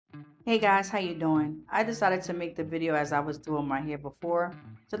Hey guys, how you doing? I decided to make the video as I was doing my hair before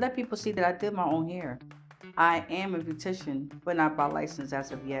to let people see that I did my own hair. I am a beautician, but not by license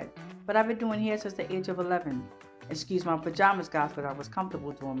as of yet. But I've been doing hair since the age of 11. Excuse my pajamas, guys, but I was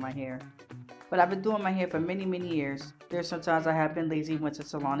comfortable doing my hair. But I've been doing my hair for many, many years. There's sometimes I have been lazy, went to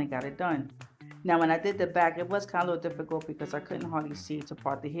salon and got it done. Now, when I did the back, it was kind of a little difficult because I couldn't hardly see to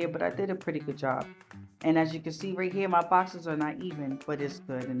part the hair, but I did a pretty good job. And as you can see right here, my boxes are not even, but it's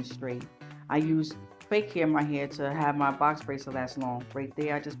good and it's straight. I use fake hair in my hair to have my box braids to last long. Right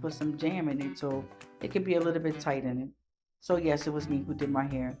there, I just put some jam in it so it could be a little bit tight in it. So yes, it was me who did my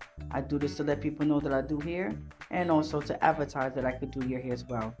hair. I do this to let people know that I do hair and also to advertise that I could do your hair as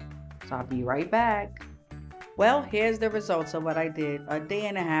well. So I'll be right back. Well, here's the results of what I did. A day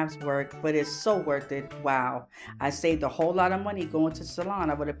and a half's work, but it's so worth it. Wow. I saved a whole lot of money going to the salon.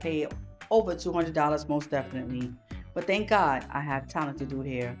 I would have paid over $200 most definitely. But thank God I have talent to do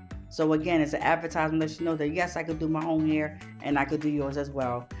hair. So again, it's an advertisement that you know that yes, I could do my own hair and I could do yours as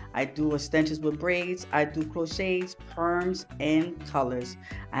well. I do extensions with braids, I do crochets, perms, and colors.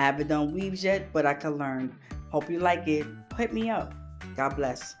 I haven't done weaves yet, but I can learn. Hope you like it. Hit me up. God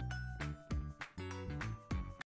bless.